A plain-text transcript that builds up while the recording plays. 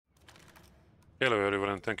Hello everyone,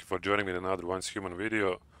 and thank you for joining me in another Once Human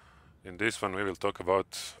video. In this one we will talk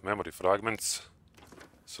about memory fragments,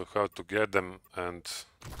 so how to get them and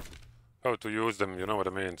how to use them, you know what I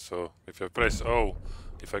mean. So if I press O,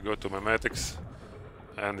 if I go to Memetics,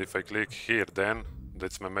 and if I click here, then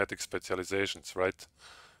that's Memetic Specializations, right?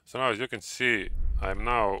 So now as you can see, I'm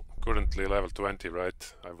now currently level 20,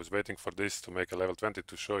 right? I was waiting for this to make a level 20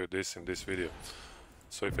 to show you this in this video.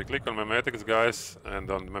 So if I click on Memetics, guys,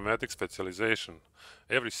 and on Memetic Specialization,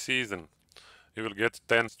 every season you will get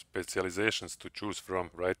 10 specializations to choose from,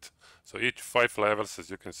 right? So each 5 levels, as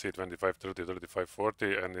you can see, 25, 30, 35,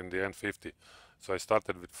 40, and in the end 50. So I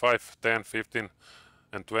started with 5, 10, 15,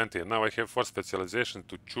 and 20, and now I have 4 specializations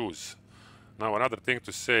to choose. Now another thing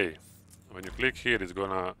to say, when you click here, it's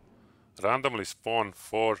gonna randomly spawn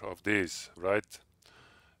 4 of these, right?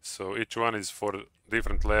 So each one is for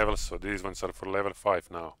different levels, so these ones are for level 5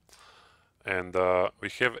 now. And we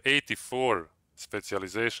have 84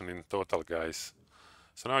 specialization in total, guys.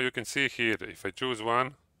 So now you can see here, if I choose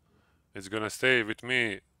one, it's gonna stay with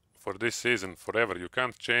me for this season forever. You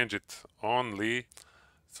can't change it only.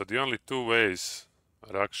 So the only 2 ways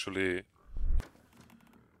are actually,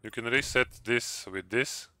 you can reset this with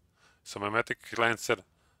this. So Memetic Cleanser,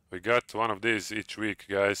 we got one of these each week,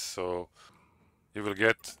 guys. So you will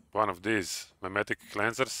get one of these Memetic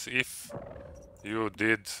Cleansers if you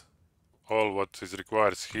did all what is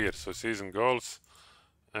required here. So season goals,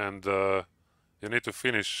 and you need to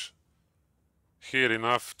finish here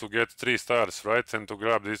enough to get 3 stars, right? And to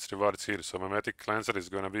grab these rewards here. So Memetic Cleanser is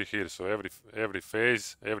gonna be here. So every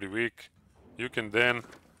phase, every week, you can then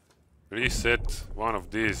reset one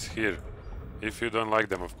of these here, if you don't like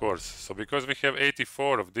them, of course. So because we have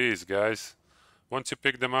 84 of these, guys, once you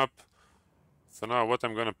pick them up, so now what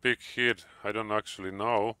I'm gonna pick here, I don't actually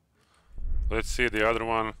know. Let's see the other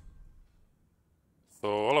one. So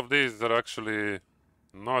all of these are actually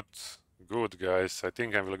not good, guys. I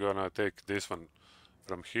think I'm gonna take this one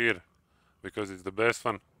from here because it's the best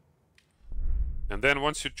one. And then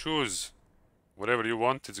once you choose whatever you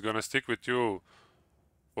want, it's gonna stick with you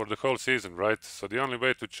for the whole season, right? So the only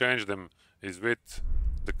way to change them is with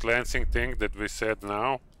the cleansing thing that we said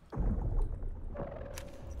now.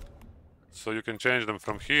 So you can change them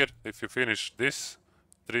from here. If you finish this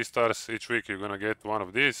 3 stars each week, you're gonna get one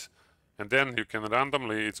of these, and then you can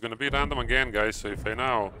randomly, it's gonna be random again, guys. So if I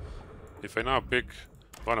now pick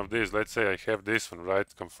one of these, let's say I have this one, right?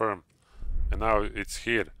 Confirm, and now it's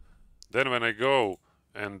here. Then when I go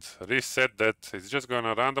and reset that, it's just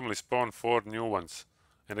gonna randomly spawn 4 new ones.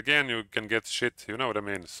 And again, you can get shit, you know what I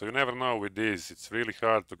mean? So you never know with these. It's really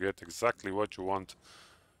hard to get exactly what you want.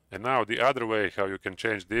 And now the other way how you can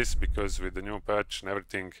change this, because with the new patch and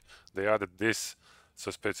everything, they added this.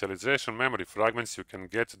 So specialization memory fragments, you can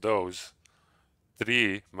get those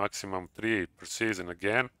 3, maximum 3 per season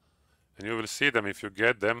again. And you will see them if you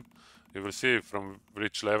get them. You will see from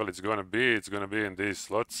which level it's gonna be. It's gonna be in these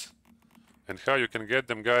slots. And how you can get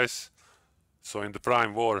them, guys. So in the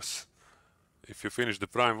Prime Wars, if you finish the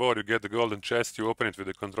Prime War, you get the golden chest, you open it with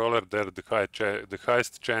the controller, there the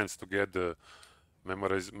highest chance to get the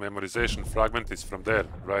memorization fragment is from there,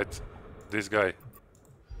 right? This guy.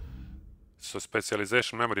 So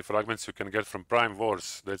specialization memory fragments you can get from Prime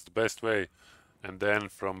Wars, that's the best way, and then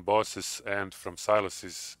from bosses and from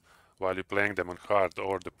silences while you're playing them on hard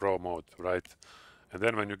or the pro mode, right? And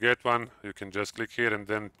then when you get one, you can just click here and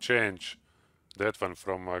then change that one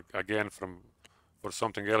from again for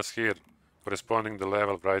something else here corresponding the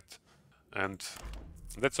level, right? And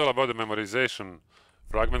that's all about the memorization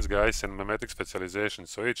fragments, guys, and Memetic Specialization.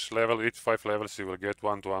 So each level, each 5 levels, you will get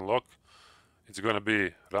one to unlock. It's gonna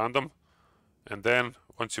be random, and then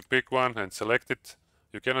once you pick one and select it,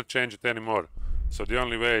 you cannot change it anymore. So the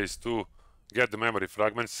only way is to get the memory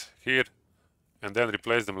fragments here and then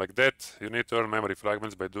replace them like that. You need to earn memory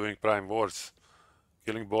fragments by doing Prime Wars,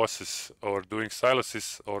 killing bosses, or doing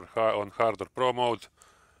silences, or on hard or pro mode.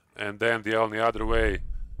 And then the only other way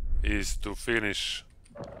is to finish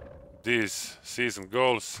these season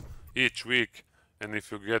goals each week. And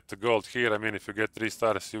if you get the gold here, I mean if you get 3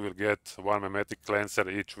 stars, you will get 1 Memetic Cleanser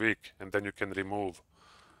each week, and then you can remove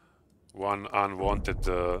 1 unwanted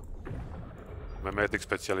Memetic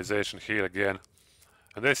Specialization here again.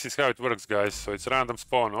 And this is how it works, guys. So it's random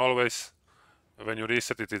spawn always. When you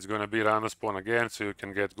reset it, it's gonna be random spawn again, so you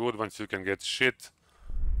can get good ones, you can get shit.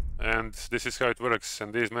 And this is how it works.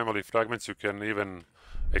 And these memory fragments you can even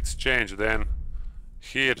exchange then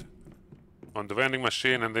here on the vending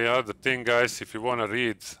machine. And the other thing, guys, if you want to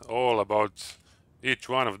read all about each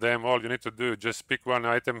one of them, all you need to do, just pick one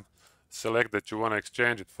item, select that you want to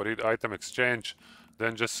exchange it for item exchange,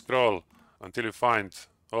 then just scroll until you find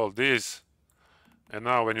all these, And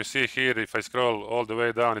now when you see here, if I scroll all the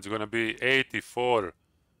way down, it's gonna be 84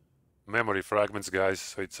 memory fragments, guys.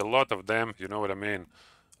 So it's a lot of them, you know what I mean?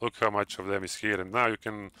 Look how much of them is here. And now you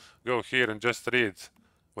can go here and just read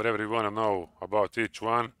whatever you want to know about each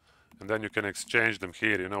one, and then you can exchange them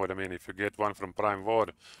here, you know what I mean? If you get one from Prime War,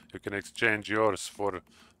 you can exchange yours for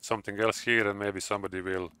something else here, and maybe somebody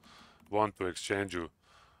will want to exchange you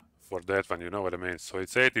for that one, you know what I mean? So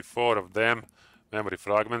it's 84 of them, memory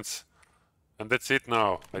fragments. And that's it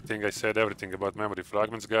now. I think I said everything about memory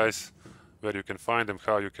fragments, guys. Where you can find them,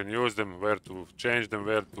 how you can use them, where to change them,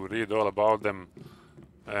 where to read all about them.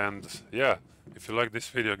 And yeah, if you like this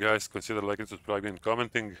video, guys, consider liking, subscribing, and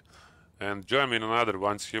commenting. And join me in another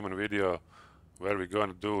Once Human video where we're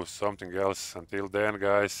gonna do something else. Until then,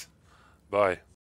 guys, bye.